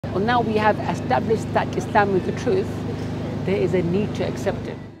Well, now we have established that Islam is the truth, there is a need to accept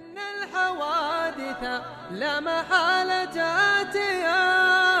it.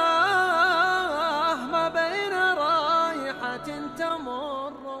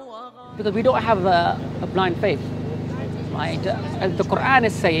 Because we don't have a blind faith, right? The Qur'an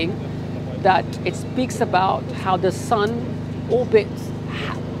is saying that it speaks about how the sun orbits,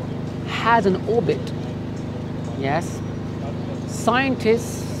 has an orbit. Yes?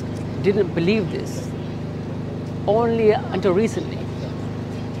 Scientists didn't believe this only until recently.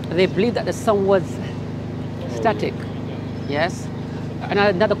 They believed that the sun was static. Yes?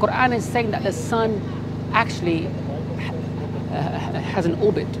 And now the Qur'an is saying that the sun actually has an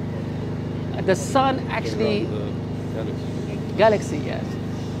orbit. The sun actually, galaxy, yes.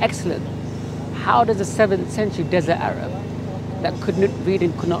 Excellent. How does a 7th century desert Arab that could not read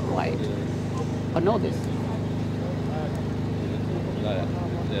and could not write know this?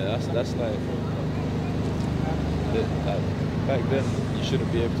 Yeah, that's like back then you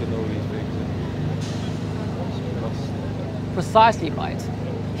shouldn't be able to know these things. Precisely right.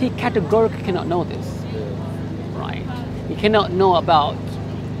 He categorically cannot know this. Yeah. Right. He cannot know about,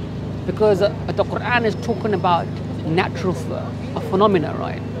 because the Quran is talking about natural phenomena,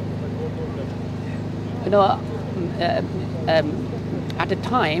 right? You know, at a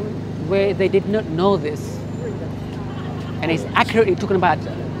time where they did not know this, and it's accurately talking about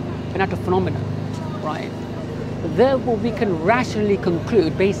a natural phenomena, right? Therefore, we can rationally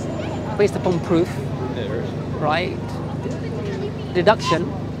conclude based upon proof, right? Deduction,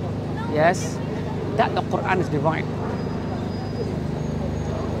 yes, that the Quran is divine.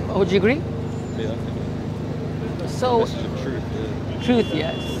 Would you agree? Yeah. So, Truth, yeah. Truth,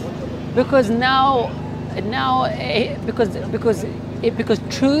 yes, because because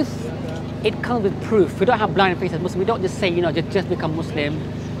truth, it comes with proof. We don't have blind faith as Muslims. We don't just say, just become Muslim,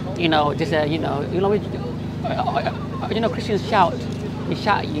 Christians shout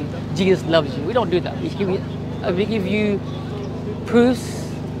at you, Jesus loves you. We don't do that. We give you proofs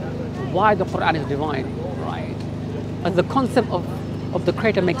why the Quran is divine, right? As the concept of the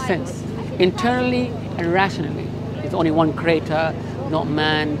creator makes sense internally and rationally. There's only one creator, not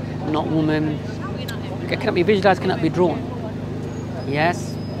man, not woman. It cannot be visualized, cannot be drawn.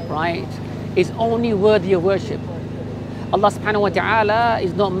 Yes, right? It's only worthy of worship. Allah subhanahu wa ta'ala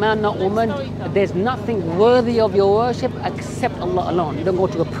is not man, not woman. There's nothing worthy of your worship except Allah alone. You don't go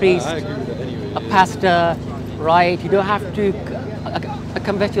to a priest, a pastor, right? You don't have to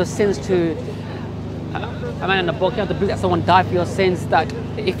confess your sins to a man in a book. You have to believe that someone died for your sins. That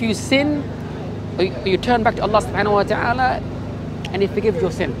if you sin, you turn back to Allah subhanahu wa ta'ala and He forgives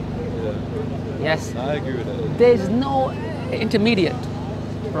your sin. Yes? I agree with that. There's no intermediate,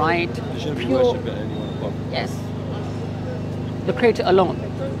 right? You shouldn't be worshipping anyone apart from Yes. The Creator alone,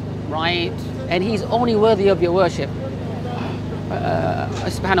 right? And He's only worthy of your worship.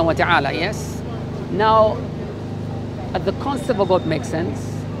 Subhanahu wa ta'ala, yes? Now, the concept of God makes sense.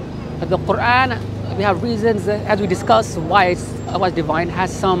 The Qur'an, we have reasons, as we discussed, why it's divine,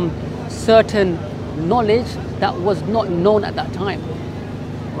 has some certain knowledge that was not known at that time,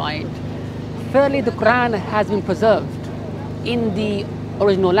 right? Thirdly, the Qur'an has been preserved in the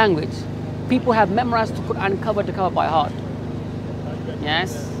original language. People have memorized the Qur'an cover to cover by heart.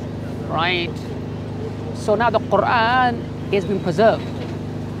 Yes, right? So now the Qur'an has been preserved.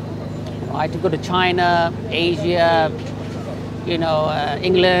 Right, you go to China, Asia,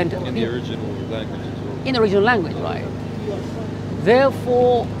 England. in the original language as well. In the original language, right?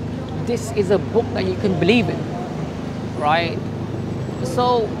 Therefore, this is a book that you can believe in, right?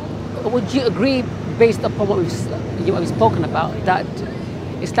 So, would you agree, based upon what we've spoken about, that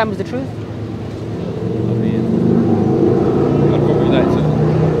Islam is the truth? I mean, I'd probably like to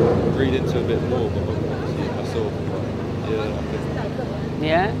read into a bit more, but obviously myself, yeah, I think.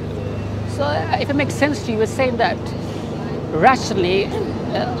 Yeah? So, if it makes sense to you, we're saying that rationally,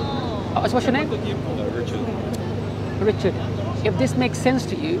 what's your name? Richard. Richard, if this makes sense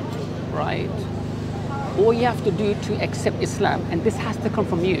to you, right, all you have to do to accept Islam, and this has to come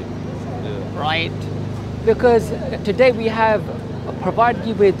from you, right? Because today we have provided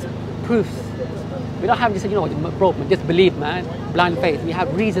you with proofs. We don't have just, bro, just believe, man, blind faith. We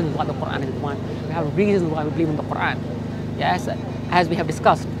have reasons why the Quran is one. We have reasons why we believe in the Quran. Yes, as we have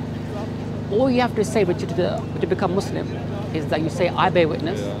discussed. All you have to say, Richard, to become Muslim is that you say, I bear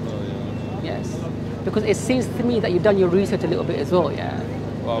witness. Yeah, I know, yeah. Yes. Because it seems to me that you've done your research a little bit as well, yeah?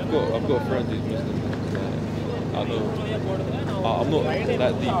 Well, I've got a friend who's Muslim. I know. I'm not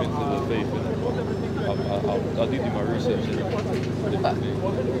that deep into the faith, but I do my research.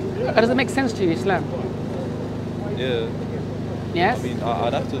 Does it make sense to you, Islam? Yeah. Yes? I mean,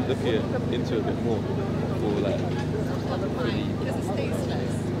 I'd have to look into it a bit more for like really.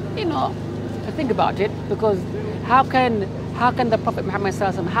 You know, think about it, because how can the Prophet Muhammad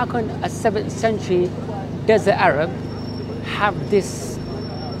Sallallahu Alaihi Wasallam, how can a 7th century desert Arab have this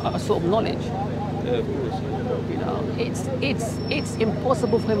sort of knowledge? Yeah, of course. You know, it's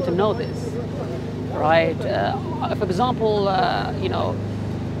impossible for him to know this, right? For example, you know,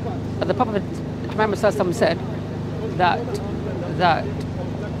 the Prophet Muhammad Sallallahu Alaihi Wasallam said that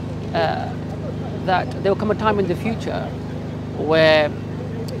there will come a time in the future where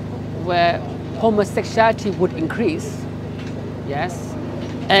homosexuality would increase, yes,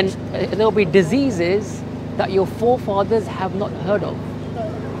 and there will be diseases that your forefathers have not heard of,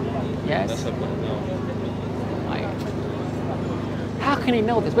 yes. That's happening now. Right. How can you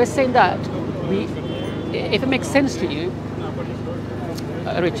know this? We're saying that if it makes sense to you,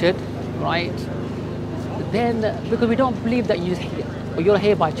 Richard, right, then because we don't believe that you're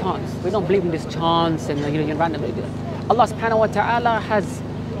here by chance. We don't believe in this chance and you're random. Allah subhanahu wa ta'ala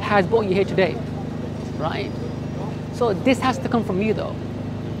has brought you here today, right? So this has to come from you though,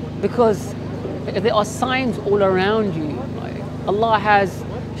 because there are signs all around you, right? Allah has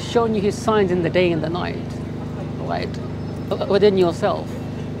shown you His signs in the day and the night, right? Within yourself,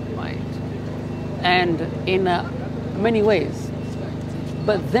 right? And in many ways.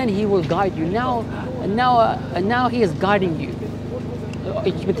 But then He will guide you. Now He is guiding you.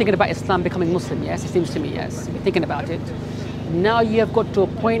 You've been thinking about Islam becoming Muslim, yes? It seems to me, yes. You've been thinking about it. Now you have got to a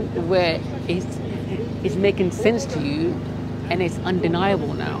point where it's making sense to you, and it's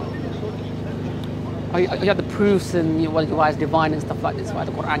undeniable now. You have the proofs and why it's divine and stuff like this, why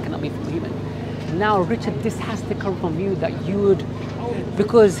the Qur'an cannot be from human. Now, Richard, this has to come from you, that you would,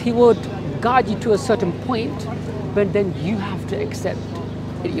 because He would guide you to a certain point, but then you have to accept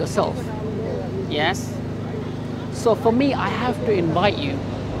it yourself. Yes? So for me, I have to invite you,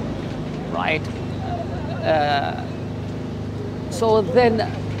 right? So then,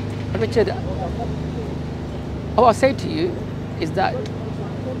 Richard, what I'll say to you is that,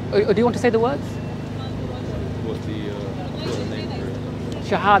 do you want to say the words? What's the name for it?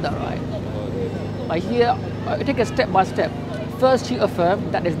 Shahada, right? Right here, take it step by step. First, you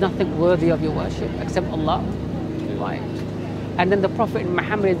affirm that there's nothing worthy of your worship except Allah, right? And then the Prophet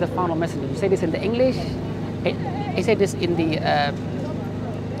Muhammad is the final messenger. You say this in the English, I say this in the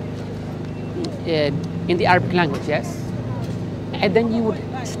Arabic language, yes? And then you would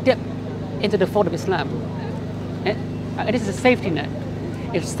step into the fold of Islam. And this is a safety net.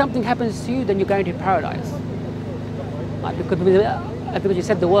 If something happens to you, then you're going to paradise. Right? Because you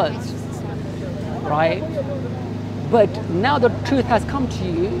said the words, right? But now the truth has come to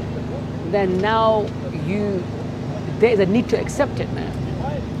you, then now there is a need to accept it, man.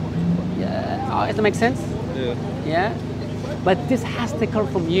 Yeah, does that make sense? Yeah. Yeah? But this has to come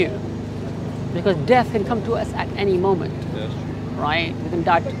from you. Because death can come to us at any moment. Yeah. Right? We can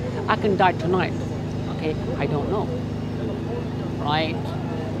die. I can die tonight. Okay? I don't know. Right?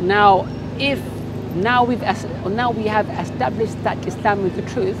 Now, now we have established that Islam is the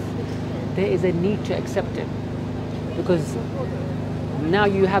truth, there is a need to accept it. Because now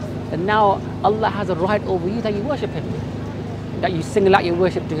Allah has a right over you that you worship Him. That you single out your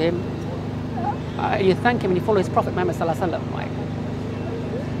worship to Him. You thank Him and you follow His Prophet Muhammad Sallallahu Alaihi Wasallam, right?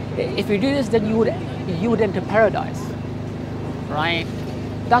 If you do this, then you would enter paradise, right?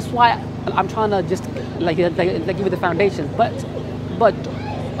 That's why I'm trying to just like give you the foundations. But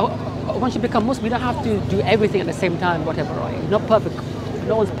once you become Muslim, you don't have to do everything at the same time, whatever, right? You're not perfect.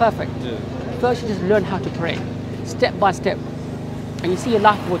 No one's perfect. Yeah. First, you just learn how to pray, step by step, and you see your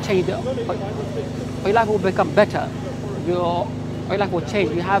life will change. Or your life will become better. Your life will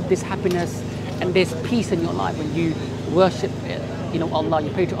change. You have this happiness and this peace in your life when you worship, Allah. You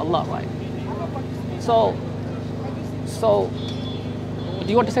pray to Allah, right? So, do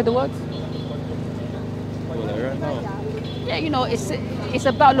you want to say the words? Well, like right now. Yeah, it's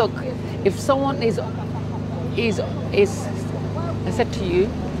about, look, if someone is said to you,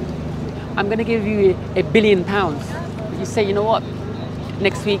 I'm going to give you £1 billion. You say, you know what?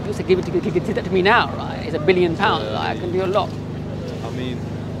 Next week, you say, give that to me now, right? It's £1 billion. I can do a lot. I mean,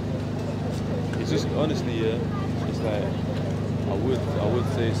 it's just honestly, yeah. It's like I would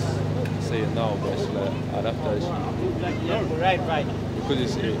say it now, but it's like I'd have to actually. Right.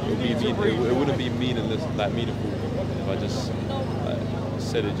 Because it wouldn't be meaningless, like meaningful, if I just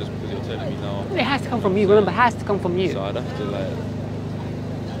said it just because you're telling me now. It has to come from you. Remember, it has to come from you. So I'd have to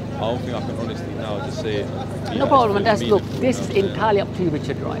I don't think I can honestly now just say it. No problem. And look, this is entirely up to you,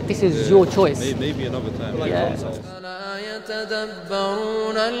 Richard. Right? This is your choice. Maybe another time. Yeah.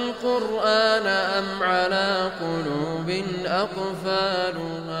 يتدبرون القرآن أم على قلوب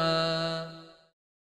أقفالها